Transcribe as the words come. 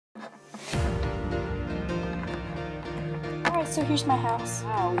so here's my house.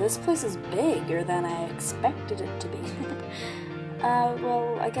 Wow, this place is bigger than I expected it to be.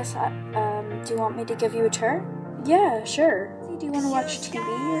 Well, I guess do you want me to give you a tour? Yeah, sure. Do you want to watch TV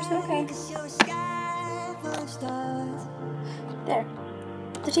or something? Okay. There.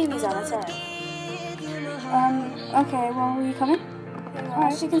 The TV's on, it's alright. Okay, well, will you come in?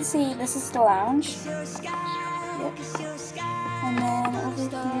 Alright, as you can see, this is the lounge. Yep. And then over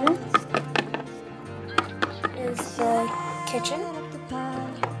here is the kitchen.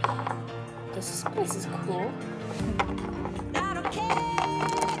 This place is cool.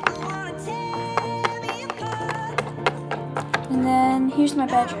 And then here's my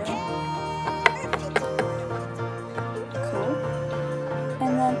bedroom. Cool.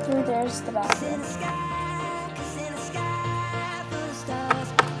 And then through there's the bathroom.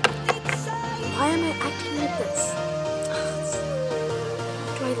 Why am I acting like this?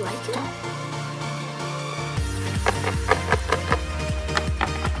 Do I like it?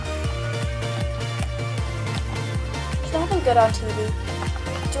 There's nothing good on TV.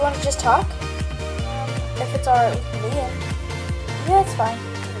 Do you want to just talk? If it's alright with Liam. Yeah, it's fine.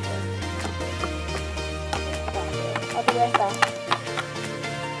 I'll be right back.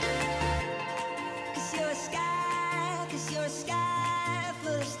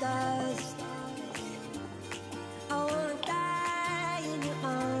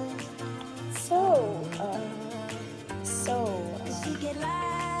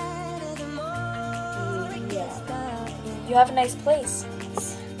 Yeah. You have a nice place.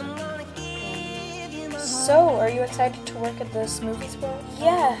 So, are you excited to work at the Smoothies World?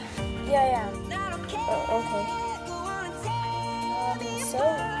 Yeah, I am. Okay.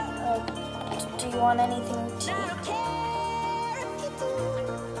 Do you want anything to eat?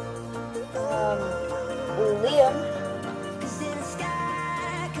 Liam?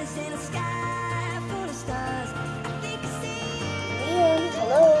 Liam,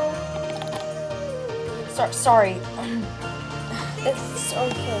 hello? Sorry. It's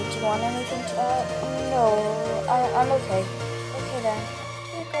okay. Do you want anything to no, I'm okay. Okay then.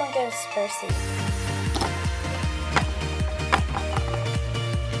 I'll go and get a spare seat.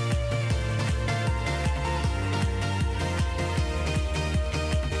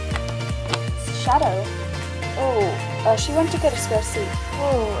 Shadow? Oh, she went to get a spare seat.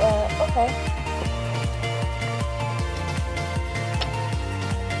 Oh, okay.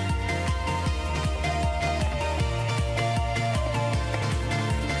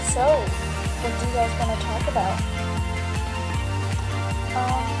 So, what do you guys want to talk about?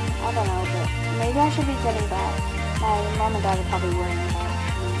 I don't know, but maybe I should be getting back. My mom and dad are probably worrying about me.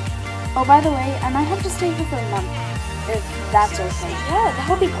 Oh, by the way, I might have to stay here for a month, if that's okay. Yeah,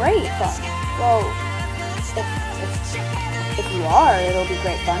 that'll be great fun. Well, if you are, it'll be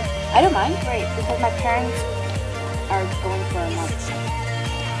great fun. I don't mind. Great, because my parents are going for a month.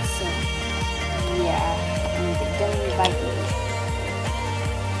 So, yeah, and they didn't invite me.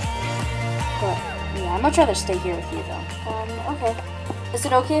 But, yeah, I'd much rather stay here with you, though. Okay. Is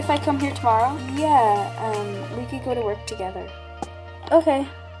it okay if I come here tomorrow? Yeah, we could go to work together. Okay.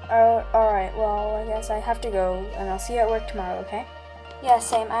 Alright, well, I guess I have to go, and I'll see you at work tomorrow, okay? Yeah,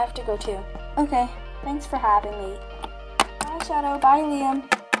 same. I have to go, too. Okay. Thanks for having me. Bye, Shadow. Bye, Liam.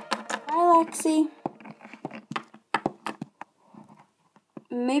 Bye, Lexi.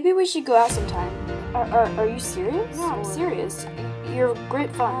 Maybe we should go out sometime. Are you serious? No, I'm serious. You're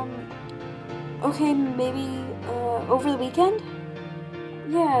great fun. Okay, maybe over the weekend?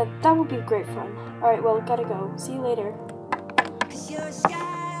 Yeah, that would be great fun. Alright, well, gotta go. See you later.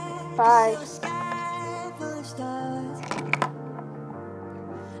 Bye.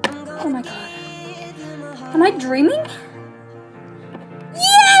 Oh my god. Am I dreaming?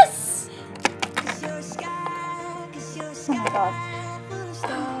 Yes! Oh my god.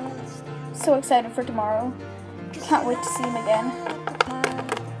 So excited for tomorrow. Can't wait to see him again.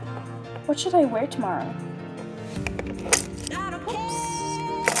 What should I wear tomorrow?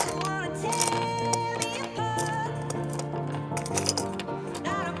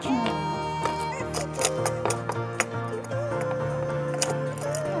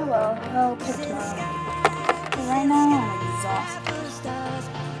 Oh well, I'll pick tomorrow. But right now, I'm exhausted.